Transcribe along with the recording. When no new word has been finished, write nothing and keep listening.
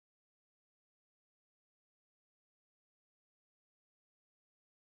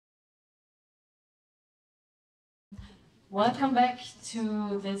Welcome back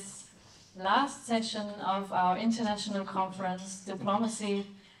to this last session of our international conference, Diplomacy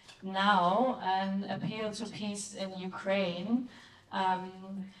Now, an appeal to peace in Ukraine.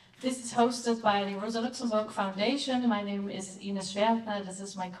 This is hosted by the Rosa Luxemburg Foundation. My name is Ines Schwerdtner. This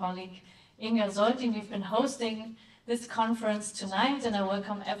is my colleague Ingar Solty. We've been hosting this conference tonight, and I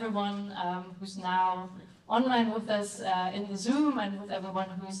welcome everyone who's now online with us in the Zoom, and with everyone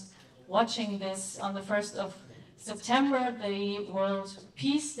who's watching this on the 1st of September, the World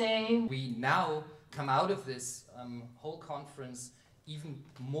Peace Day. We now come out of this whole conference even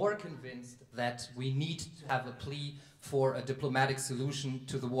more convinced that we need to have a plea for a diplomatic solution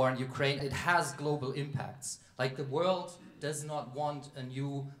to the war in Ukraine. It has global impacts. Like, the world does not want a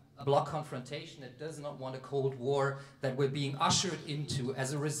new bloc confrontation. It does not want a Cold War that we're being ushered into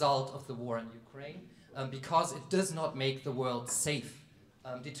as a result of the war in Ukraine, because it does not make the world safe.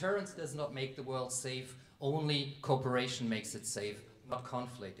 Deterrence does not make the world safe. Only cooperation makes it safe, not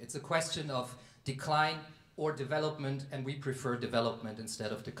conflict. It's a question of decline or development, and we prefer development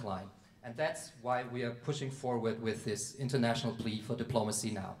instead of decline. And that's why we are pushing forward with this international plea for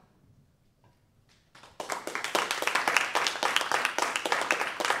diplomacy now.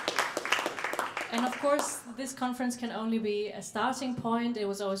 And of course, this conference can only be a starting point. It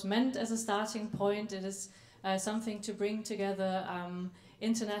was always meant as a starting point. It is something to bring together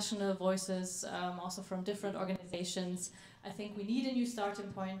international voices, also from different organizations. I think we need a new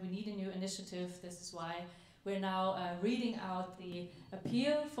starting point, we need a new initiative. This is why we're now reading out the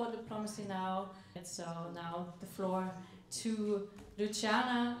appeal for Diplomacy Now. And so now the floor to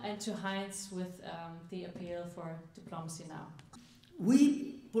Luciana and to Heinz with the appeal for Diplomacy Now.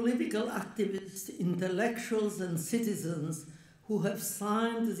 We political activists, intellectuals and citizens who have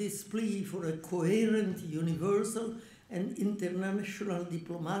signed this plea for a coherent, universal and international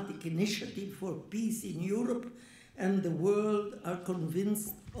diplomatic initiative for peace in Europe and the world are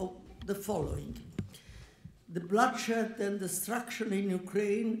convinced of the following. The bloodshed and destruction in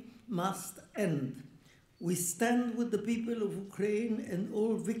Ukraine must end. We stand with the people of Ukraine and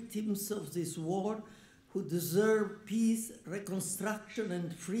all victims of this war who deserve peace, reconstruction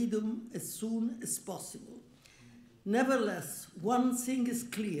and freedom as soon as possible. Nevertheless, one thing is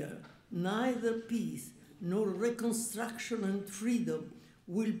clear: neither peace nor reconstruction and freedom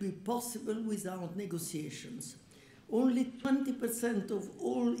will be possible without negotiations. Only 20% of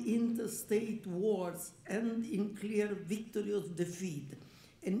all interstate wars end in clear victory or defeat,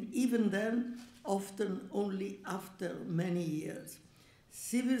 and even then, often only after many years.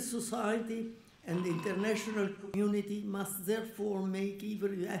 Civil society and the international community must therefore make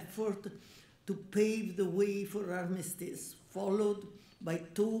every effort to pave the way for armistice, followed by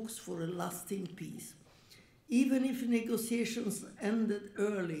talks for a lasting peace. Even if negotiations ended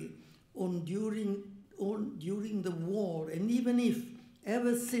early during the war, and even if,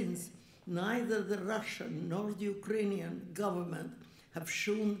 ever since, neither the Russian nor the Ukrainian government have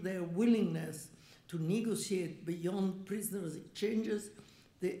shown their willingness to negotiate beyond prisoners' exchanges,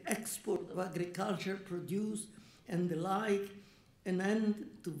 the export of agriculture produce and the like, an end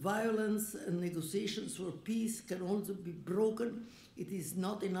to violence and negotiations for peace can also be broken. It is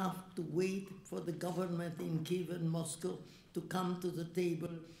not enough to wait for the government in Kiev and Moscow to come to the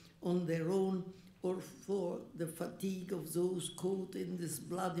table on their own, or for the fatigue of those caught in this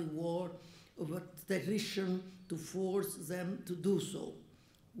bloody war of attrition to force them to do so.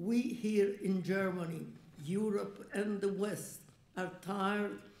 We here in Germany, Europe and the West are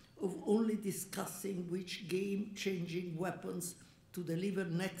tired of only discussing which game-changing weapons to deliver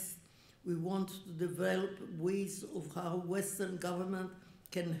next. We want to develop ways of how Western government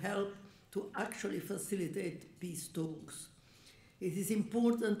can help to actually facilitate peace talks. It is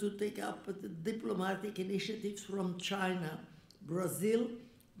important to take up the diplomatic initiatives from China, Brazil,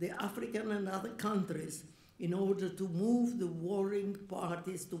 the African and other countries in order to move the warring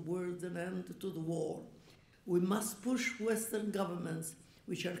parties towards an end to the war. We must push Western governments,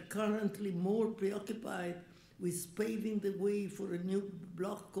 which are currently more preoccupied with paving the way for a new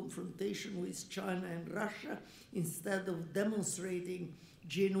bloc confrontation with China and Russia, instead of demonstrating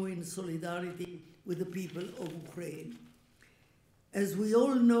genuine solidarity with the people of Ukraine. As we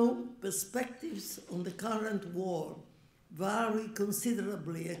all know, perspectives on the current war vary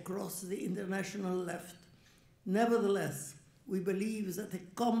considerably across the international left. Nevertheless, we believe that a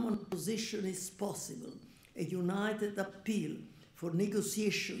common position is possible, a united appeal for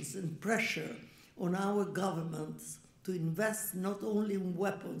negotiations and pressure on our governments to invest not only in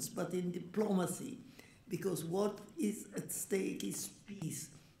weapons but in diplomacy, because what is at stake is peace,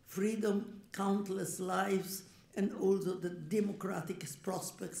 freedom, countless lives, and also the democratic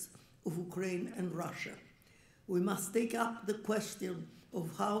prospects of Ukraine and Russia. We must take up the question of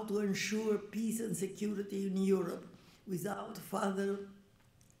how to ensure peace and security in Europe without further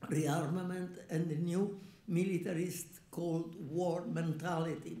rearmament and a new militarist Cold War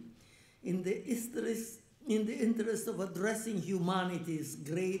mentality. In the interest of addressing humanity's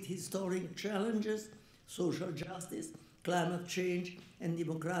great historic challenges, social justice, climate change, and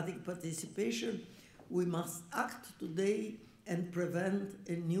democratic participation, we must act today and prevent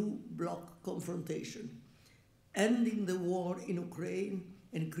a new bloc confrontation. Ending the war in Ukraine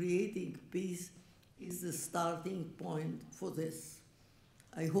and creating peace is the starting point for this.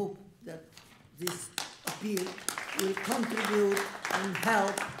 I hope that this appeal will contribute and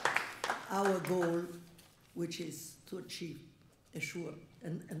help our goal, which is to achieve a sure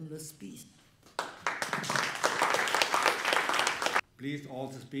and endless peace. Please, all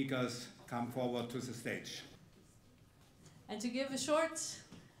the speakers come forward to the stage. And to give a short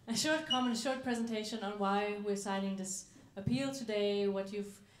comment, a short presentation on why we're signing this appeal today, what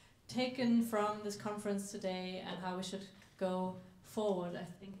you've taken from this conference today, and how we should go forward. I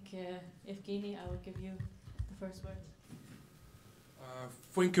think, Evgeny, I will give you the first word.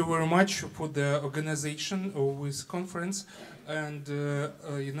 Thank you very much for the organization of this conference, and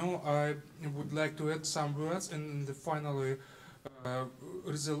I would like to add some words in the final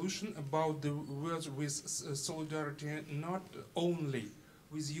resolution about the words with solidarity, not only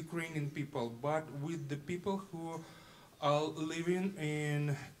with Ukrainian people, but with the people who are living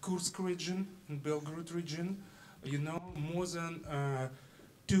in Kursk region, in Belgorod region. You know, more than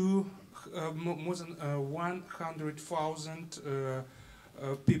 100,000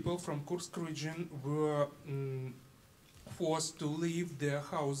 people from Kursk region were forced to leave their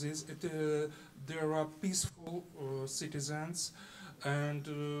houses. There are peaceful citizens, and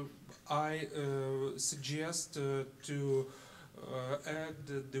I suggest to add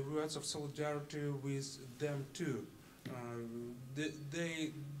the words of solidarity with them too.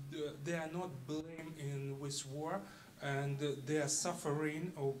 They are not blamed in this war, and they are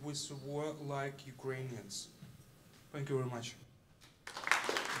suffering of this war like Ukrainians. Thank you very much.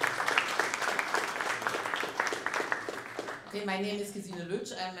 Okay, my name is Gesine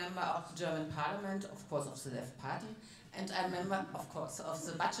Lötzsch. I'm a member of the German Parliament, of course, of the Left Party, and I'm a member, of course, of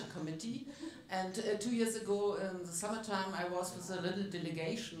the Budget Committee. And 2 years ago, in the summertime, I was with a little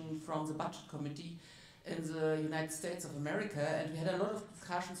delegation from the Budget Committee in the United States of America, and we had a lot of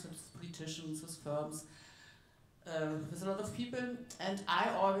discussions with politicians, with firms, with a lot of people, and I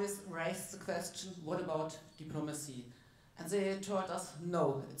always raised the question, what about diplomacy? And they told us,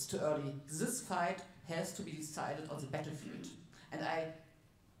 no, it's too early. This fight has to be decided on the battlefield. And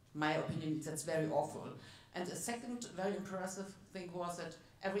my opinion, that's very awful. And a second very impressive thing was that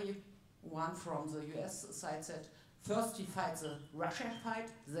everyone from the US side said, first we fight the Russia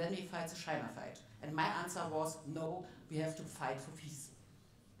fight, then we fight the China fight. And my answer was, no, we have to fight for peace.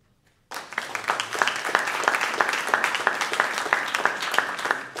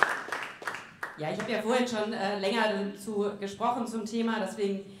 Ja, ich habe ja vorhin schon länger dazu gesprochen zum Thema,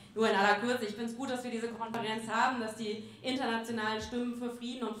 deswegen nur in aller Kürze. Ich finde es gut, dass wir diese Konferenz haben, dass die internationalen Stimmen für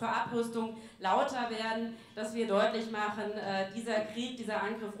Frieden und für Abrüstung lauter werden, dass wir deutlich machen, dieser Krieg, dieser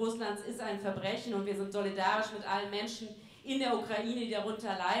Angriff Russlands ist ein Verbrechen und wir sind solidarisch mit allen Menschen in der Ukraine, die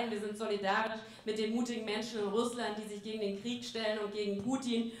darunter leiden. Wir sind solidarisch mit den mutigen Menschen in Russland, die sich gegen den Krieg stellen und gegen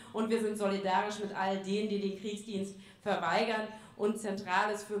Putin, und wir sind solidarisch mit all denen, die den Kriegsdienst verweigern. Und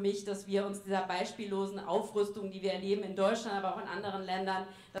zentral ist für mich, dass wir uns dieser beispiellosen Aufrüstung, die wir erleben in Deutschland, aber auch in anderen Ländern,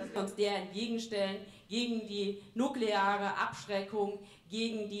 dass wir uns der entgegenstellen, gegen die nukleare Abschreckung,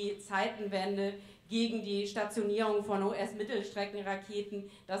 gegen die Zeitenwende, gegen die Stationierung von US-Mittelstreckenraketen.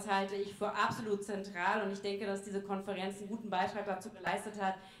 Das halte ich für absolut zentral, und ich denke, dass diese Konferenz einen guten Beitrag dazu geleistet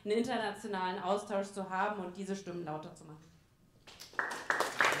hat, einen internationalen Austausch zu haben und diese Stimmen lauter zu machen.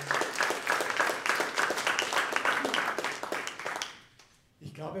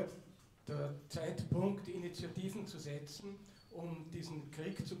 Ich glaube, der Zeitpunkt, Initiativen zu setzen, um diesen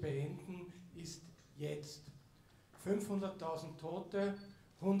Krieg zu beenden, ist jetzt. 500.000 Tote,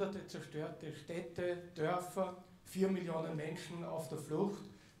 hunderte zerstörte Städte, Dörfer, 4 Millionen Menschen auf der Flucht.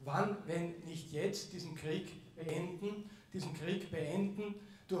 Wann, wenn nicht jetzt, diesen Krieg beenden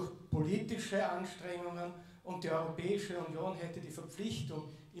durch politische Anstrengungen, und die Europäische Union hätte die Verpflichtung,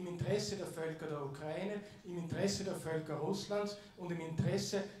 im Interesse der Völker der Ukraine, im Interesse der Völker Russlands und im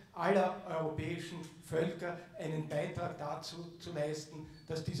Interesse aller europäischen Völker einen Beitrag dazu zu leisten,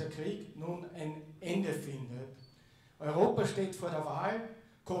 dass dieser Krieg nun ein Ende findet. Europa steht vor der Wahl,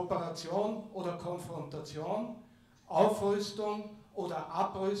 Kooperation oder Konfrontation, Aufrüstung oder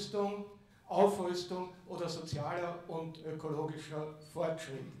Abrüstung, Aufrüstung oder sozialer und ökologischer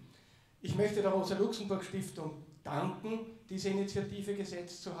Fortschritt. Ich möchte der Rosa-Luxemburg-Stiftung danken, diese Initiative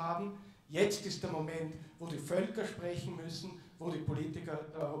gesetzt zu haben. Jetzt ist der Moment, wo die Völker sprechen müssen, wo die Politiker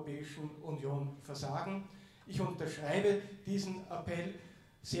der Europäischen Union versagen. Ich unterschreibe diesen Appell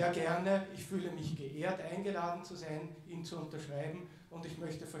sehr gerne. Ich fühle mich geehrt, eingeladen zu sein, ihn zu unterschreiben. Und ich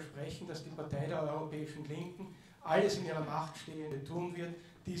möchte versprechen, dass die Partei der Europäischen Linken alles in ihrer Macht Stehende tun wird,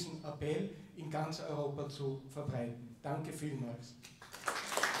 diesen Appell in ganz Europa zu verbreiten. Danke vielmals.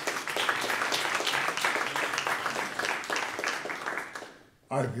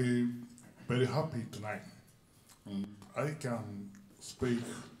 I feel very happy tonight. I can speak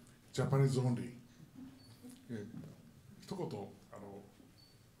Japanese only. 一言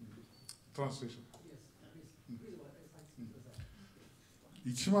トランスレーション。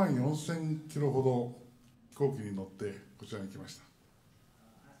14000キロほど飛行機に乗ってこちらに来ました。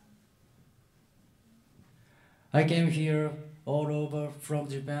I came here all over from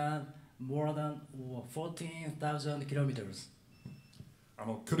Japan, more than 14,000 kilometers.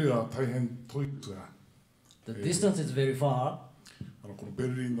 距離は大変遠いですが、The distance is very far. このベ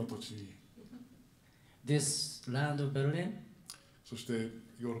ルリンの土地に、This land of Berlin, そして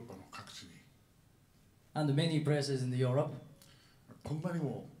ヨーロッパの各地に、and many places in Europe. こんなに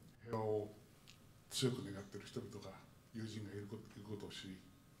も平和を強く願っている人々が、友人がいることを知り、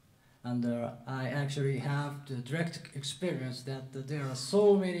And I actually have the direct experience that there are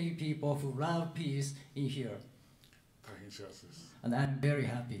so many people who love peace in here. 大変幸せです。And I'm very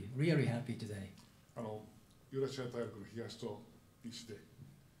happy, really happy today. ユーラシア大陸の東と西で、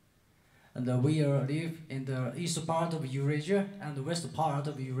And we live in the east part of Eurasia and the west part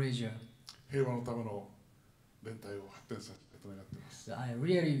of Eurasia. 平和のための連帯を発展させたいと願っています。I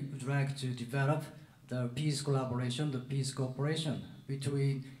really would like to develop the peace collaboration, the peace cooperation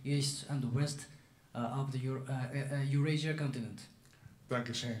between east and west of the Eurasia continent.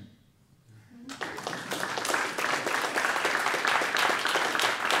 Danke schön.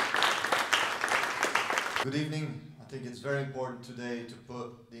 Good evening. I think it's very important today to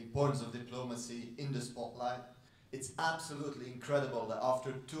put the importance of diplomacy in the spotlight. It's absolutely incredible that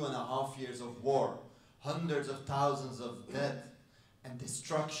after 2.5 years of war, hundreds of thousands of dead and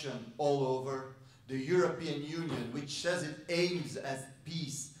destruction all over, the European Union, which says it aims at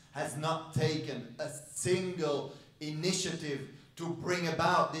peace, has not taken a single initiative to bring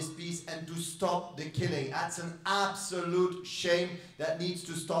about this peace and to stop the killing. That's an absolute shame that needs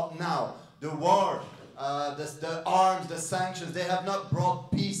to stop now. The war, the arms, the sanctions, they have not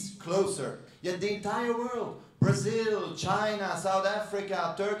brought peace closer. Yet the entire world, Brazil, China, South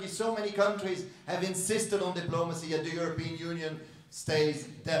Africa, Turkey, so many countries have insisted on diplomacy, yet the European Union stays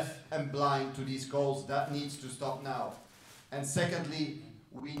deaf and blind to these calls. That needs to stop now. And secondly,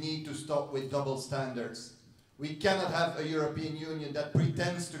 we need to stop with double standards. We cannot have a European Union that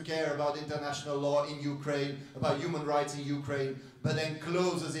pretends to care about international law in Ukraine, about human rights in Ukraine, but then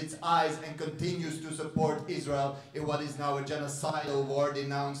closes its eyes and continues to support Israel in what is now a genocidal war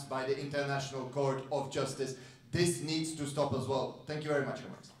denounced by the International Court of Justice. This needs to stop as well. Thank you very much.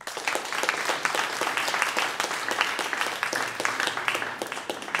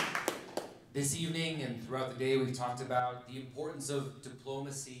 This evening and throughout the day, we've talked about the importance of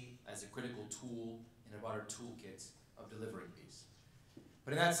diplomacy as a critical tool in a broader toolkit of delivering peace.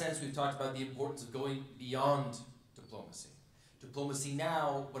 But in that sense, we've talked about the importance of going beyond diplomacy. Diplomacy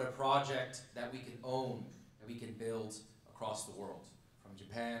now, but a project that we can own, that we can build across the world, from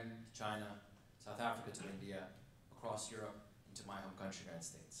Japan to China, South Africa to India, across Europe, into my home country, United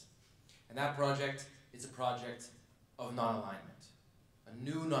States. And that project is a project of non-alignment, a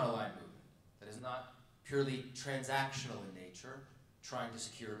new non-aligned movement that is not purely transactional in nature, trying to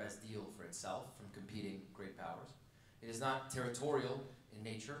secure a best deal for itself from competing great powers. It is not territorial in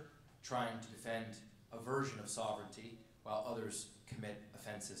nature, trying to defend a version of sovereignty while others commit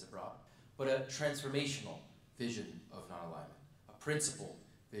offenses abroad, but a transformational vision of non-alignment, a principled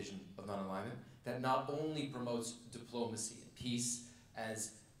vision of non-alignment that not only promotes diplomacy and peace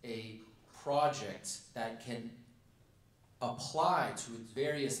as a project that can apply to its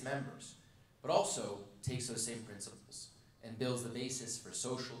various members, but also takes those same principles and builds the basis for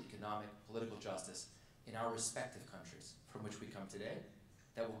social, economic, political justice in our respective countries from which we come today,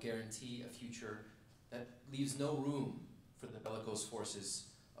 that will guarantee a future that leaves no room for the bellicose forces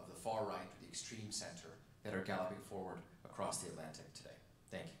of the far right or the extreme center that are galloping forward across the Atlantic today.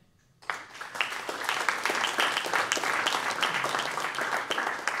 Thank you.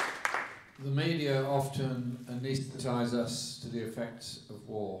 The media often anesthetize us to the effects of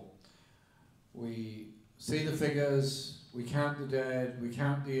war. We see the figures, we count the dead, we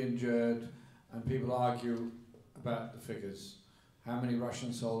count the injured, and people argue about the figures. how many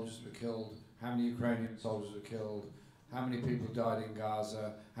Russian soldiers were killed, how many Ukrainian soldiers were killed, how many people died in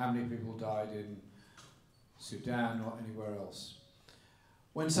Gaza, how many people died in Sudan or anywhere else.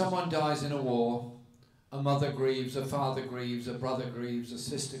 When someone dies in a war, a mother grieves, a father grieves, a brother grieves, a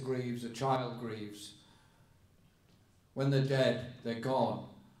sister grieves, a child grieves. When they're dead, they're gone,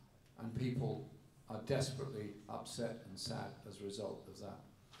 and people are desperately upset and sad as a result of that.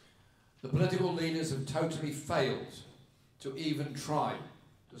 The political leaders have totally failed to even try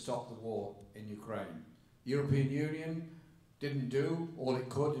to stop the war in Ukraine. The European Union didn't do all it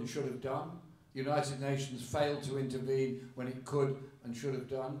could and should have done. The United Nations failed to intervene when it could and should have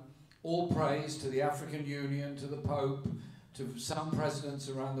done. All praise to the African Union, to the Pope, to some presidents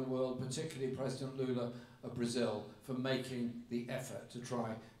around the world, particularly President Lula of Brazil, for making the effort to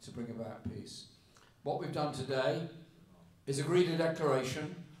try to bring about peace. What we've done today is agreed a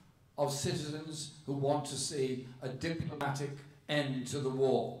declaration of citizens who want to see a diplomatic end to the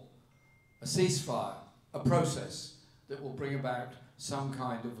war, a ceasefire, a process that will bring about some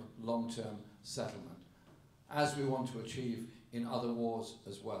kind of long-term settlement, as we want to achieve in other wars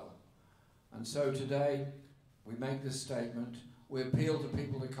as well. And so today, we make this statement, we appeal to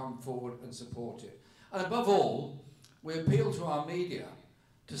people to come forward and support it. And above all, we appeal to our media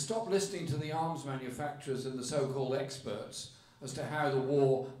to stop listening to the arms manufacturers and the so-called experts as to how the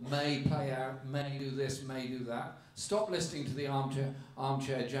war may play out, may do this, may do that. Stop listening to the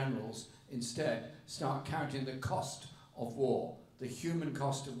armchair generals. Instead, start counting the cost of war, the human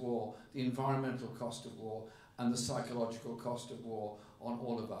cost of war, the environmental cost of war, and the psychological cost of war on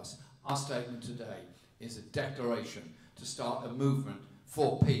all of us. Our statement today is a declaration to start a movement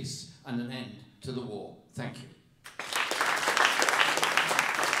for peace and an end to the war. Thank you.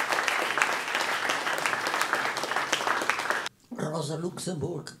 Rosa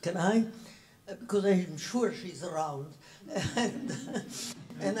Luxemburg, can I? Because I'm sure she's around.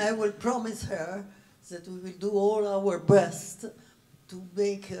 And I will promise her that we will do all our best to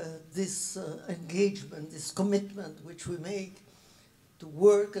make this engagement, this commitment which we make to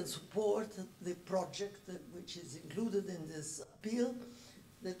work and support the project which is included in this appeal,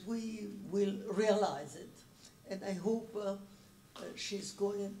 that we will realize it. And I hope she's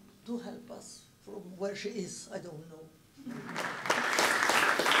going to help us from where she is, I don't know.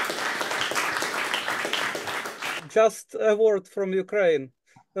 Just a word from Ukraine.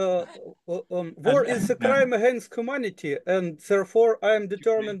 War is a crime against humanity, and therefore I am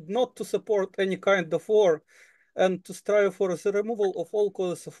determined not to support any kind of war and to strive for the removal of all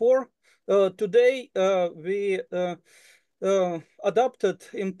causes of war. Today we adopted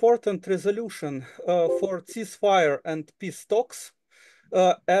important resolution for ceasefire and peace talks,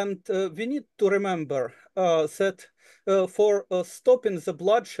 and we need to remember that for stopping the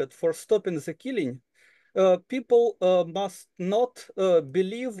bloodshed, for stopping the killing, people must not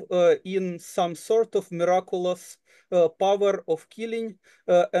believe in some sort of miraculous power of killing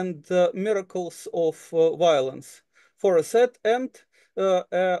and miracles of violence. For that end,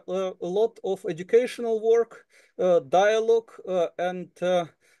 a lot of educational work, dialogue, and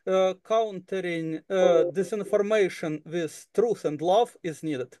countering disinformation with truth and love is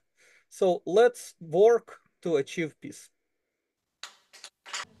needed. So let's work to achieve peace.